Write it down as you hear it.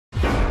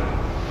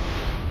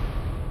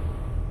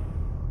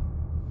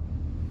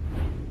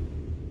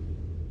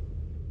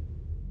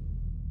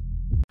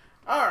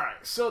Alright,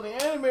 so the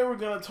anime we're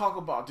going to talk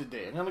about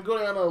today. I'm going to go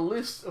down a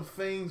list of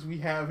things we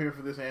have here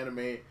for this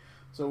anime.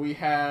 So we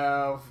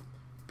have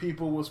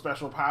people with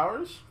special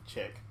powers,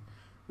 check.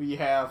 We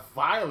have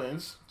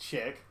violence,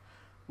 check.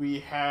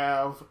 We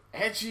have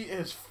edgy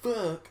as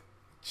fuck,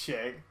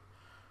 check.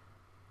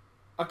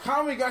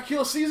 Akame got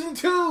killed season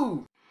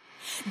 2!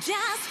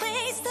 Just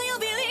face to your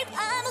belief,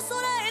 あの空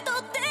へと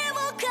手を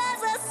か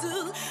ざす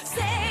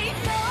Say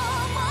no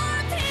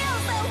more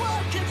tears that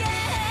walk again.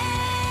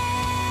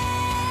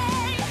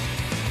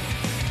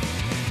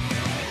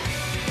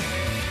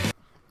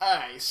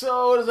 Alright,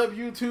 so what is up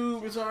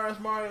YouTube? It's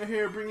RSmario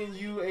here bringing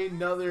you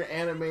another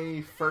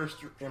anime first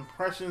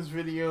impressions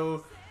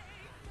video.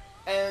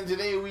 And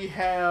today we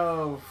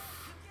have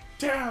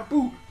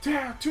Taboo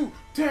Tatoo,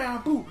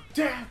 Taboo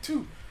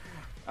Tatoo.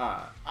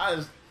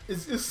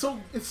 It's so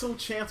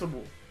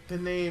chantable. The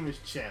name is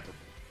chantable.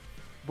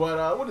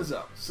 But what is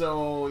up?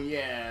 So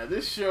yeah,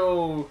 this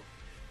show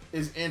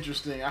is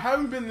interesting. I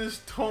haven't been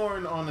this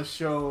torn on a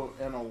show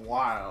in a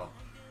while.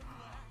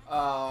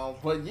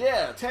 But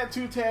yeah,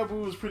 Tattoo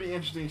Taboo is a pretty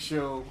interesting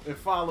show. It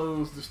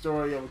follows the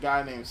story of a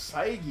guy named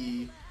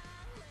Saigi,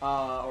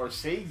 or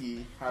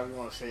Seigi, however you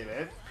want to say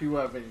that. People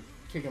have been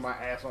kicking my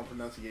ass on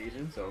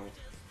pronunciation, so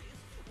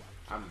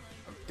I'm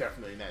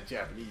definitely not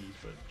Japanese,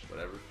 but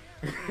whatever.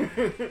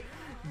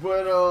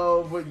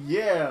 but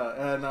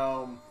yeah, and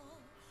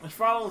it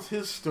follows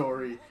his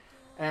story,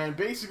 and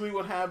basically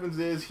what happens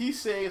is he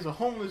saves a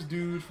homeless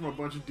dude from a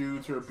bunch of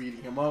dudes who are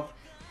beating him up.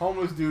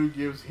 Homeless dude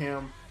gives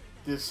him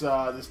this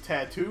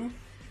tattoo,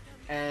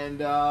 and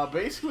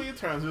basically it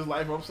turns his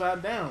life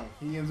upside down.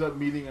 He ends up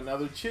meeting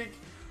another chick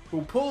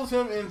who pulls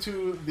him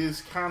into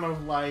this kind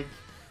of like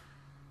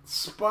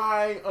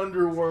spy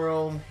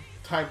underworld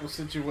type of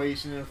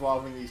situation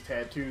involving these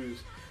tattoos,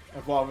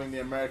 involving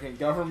the American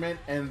government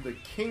and the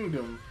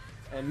kingdom,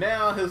 and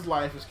now his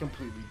life is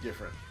completely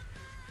different.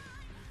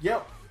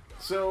 Yep.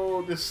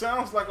 So this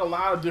sounds like a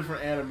lot of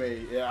different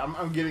anime. Yeah,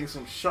 I'm getting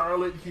some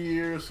Charlotte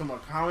here, some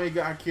Akame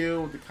got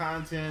killed with the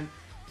content,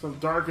 some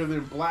darker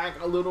than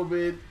black a little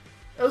bit.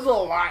 There's a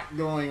lot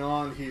going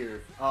on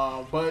here,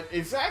 but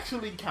it's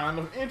actually kind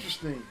of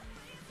interesting.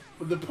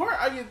 But the part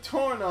I get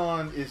torn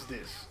on is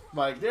this: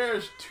 like,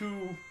 there's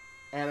two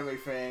anime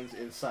fans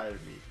inside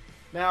of me.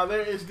 Now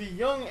there is the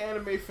young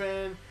anime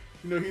fan.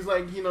 He's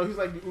like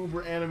the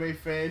uber anime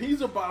fan.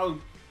 He's about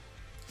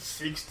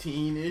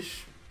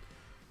 16-ish.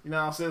 You know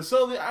what I'm saying?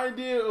 So the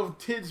idea of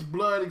tits,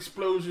 blood,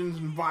 explosions,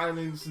 and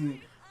violence and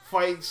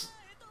fights,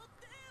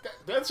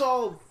 that's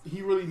all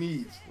he really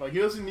needs. Like, he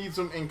doesn't need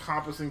some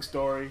encompassing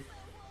story.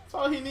 That's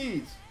all he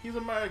needs. He's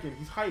American.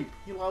 He's hype.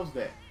 He loves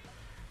that.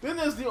 Then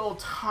there's the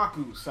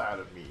otaku side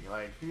of me.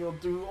 Like, the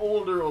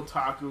older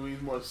otaku.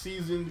 He's more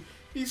seasoned.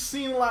 He's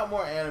seen a lot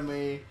more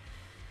anime.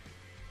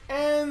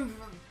 And,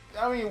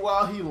 I mean,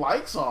 while he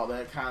likes all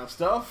that kind of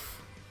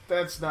stuff,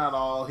 that's not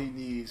all he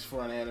needs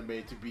for an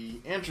anime to be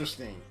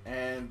interesting.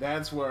 And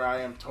that's where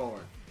I am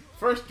torn.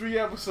 First 3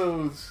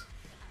 episodes,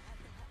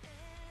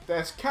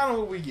 that's kind of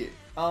what we get.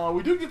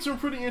 We do get some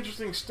pretty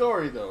interesting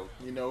story, though.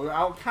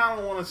 I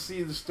kind of want to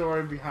see the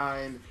story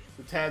behind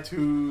the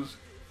tattoos,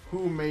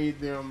 who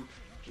made them,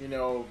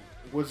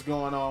 what's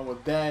going on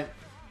with that.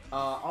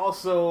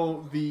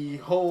 Also, the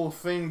whole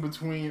thing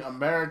between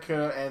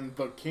America and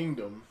the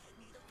Kingdom,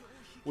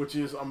 which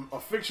is a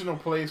fictional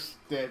place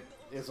that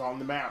is on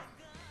the map,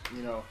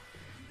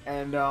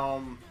 and kind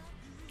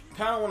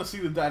of want to see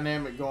the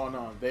dynamic going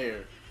on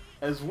there,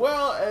 as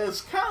well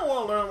as kind of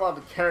want to learn about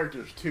the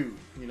characters too,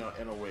 in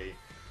a way.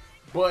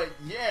 But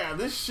yeah,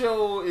 this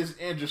show is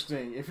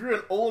interesting. If you're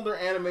an older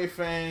anime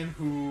fan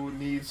who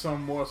needs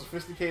some more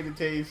sophisticated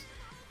taste,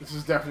 this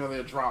is definitely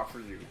a drop for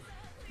you.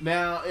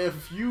 Now,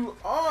 if you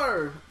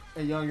are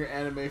a younger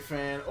anime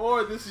fan,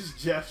 or this is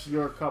just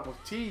your cup of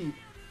tea,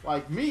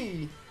 like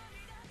me,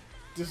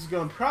 this is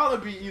going to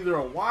probably be either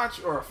a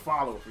watch or a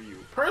follow for you.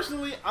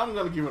 Personally, I'm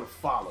going to give it a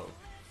follow.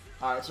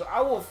 Alright, so I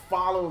will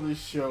follow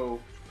this show.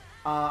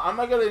 I'm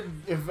not going to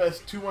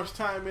invest too much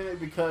time in it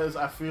because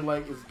I feel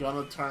like it's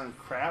going to turn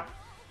crap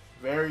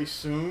very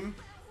soon.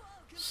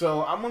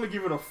 So I'm going to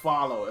give it a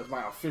follow as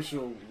my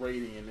official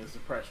rating in this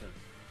impression.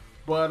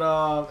 But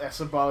that's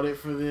about it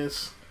for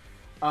this.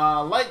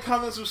 Like,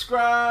 comment,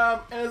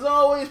 subscribe. And as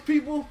always,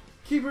 people,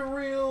 keep it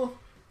real.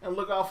 And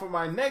look out for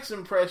my next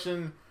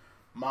impression,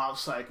 Mob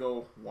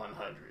Psycho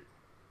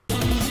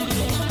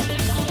 100.